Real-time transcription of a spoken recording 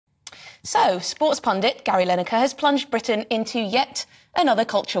So, sports pundit Gary Lineker has plunged Britain into yet another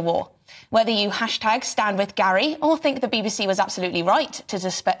culture war. Whether you #StandWithGary or think the BBC was absolutely right to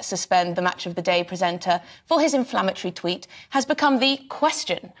suspend the Match of the Day presenter for his inflammatory tweet has become the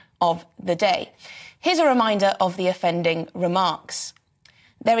question of the day. Here's a reminder of the offending remarks.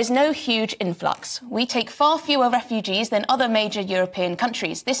 There is no huge influx. We take far fewer refugees than other major European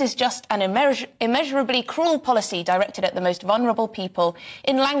countries. This is just an immeasurably cruel policy directed at the most vulnerable people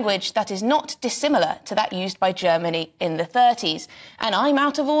in language that is not dissimilar to that used by Germany in the 30s. And I'm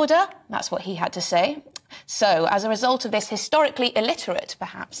out of order? That's what he had to say. So, as a result of this historically illiterate,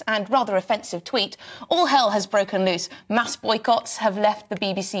 perhaps, and rather offensive tweet, all hell has broken loose. Mass boycotts have left the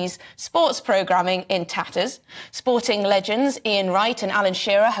BBC's sports programming in tatters. Sporting legends Ian Wright and Alan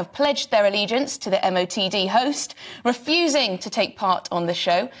Shearer have pledged their allegiance to the MOTD host, refusing to take part on the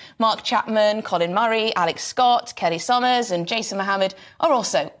show. Mark Chapman, Colin Murray, Alex Scott, Kelly Somers and Jason Mohammed are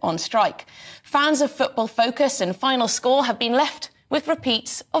also on strike. Fans of Football Focus and Final Score have been left with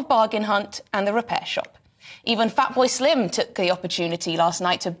repeats of Bargain Hunt and The Repair Shop. Even Fatboy Slim took the opportunity last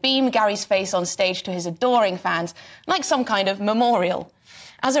night to beam Gary's face on stage to his adoring fans, like some kind of memorial.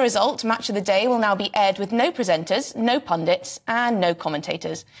 As a result, Match of the Day will now be aired with no presenters, no pundits, and no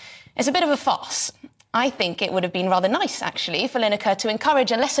commentators. It's a bit of a farce. I think it would have been rather nice, actually, for Lineker to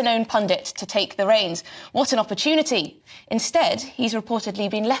encourage a lesser-known pundit to take the reins. What an opportunity. Instead, he's reportedly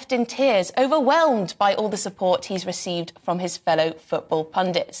been left in tears, overwhelmed by all the support he's received from his fellow football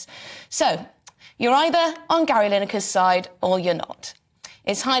pundits. So, you're either on Gary Lineker's side or you're not.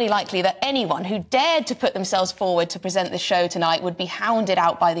 It's highly likely that anyone who dared to put themselves forward to present the show tonight would be hounded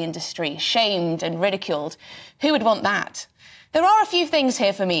out by the industry, shamed and ridiculed. Who would want that? There are a few things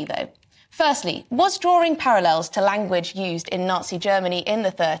here for me, though. Firstly, was drawing parallels to language used in Nazi Germany in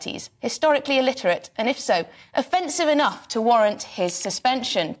the 30s historically illiterate, and if so, offensive enough to warrant his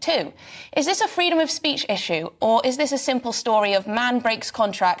suspension? 2, is this a freedom of speech issue, or is this a simple story of man breaks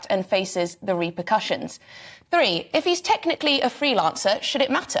contract and faces the repercussions? 3, if he's technically a freelancer, should it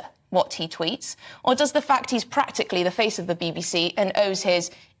matter what he tweets? Or does the fact he's practically the face of the BBC and owes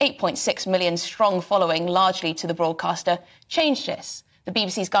his 8.6 million strong following largely to the broadcaster change this? The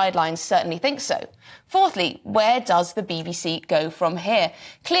BBC's guidelines certainly think so. Fourthly, where does the BBC go from here?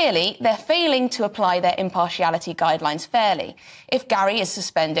 Clearly, they're failing to apply their impartiality guidelines fairly. If Gary is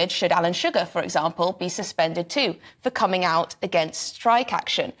suspended, should Alan Sugar, for example, be suspended too for coming out against strike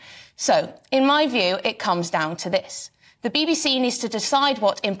action? So, in my view, it comes down to this. The BBC needs to decide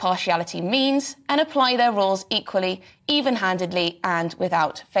what impartiality means and apply their rules equally, even-handedly and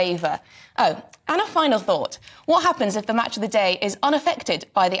without favour. Oh, and a final thought. What happens if the Match of the Day is unaffected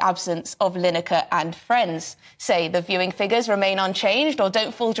by the absence of Lineker and friends? Say the viewing figures remain unchanged or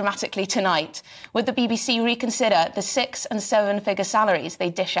don't fall dramatically tonight. Would the BBC reconsider the 6- and 7-figure salaries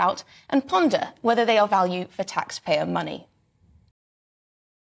they dish out and ponder whether they are value for taxpayer money?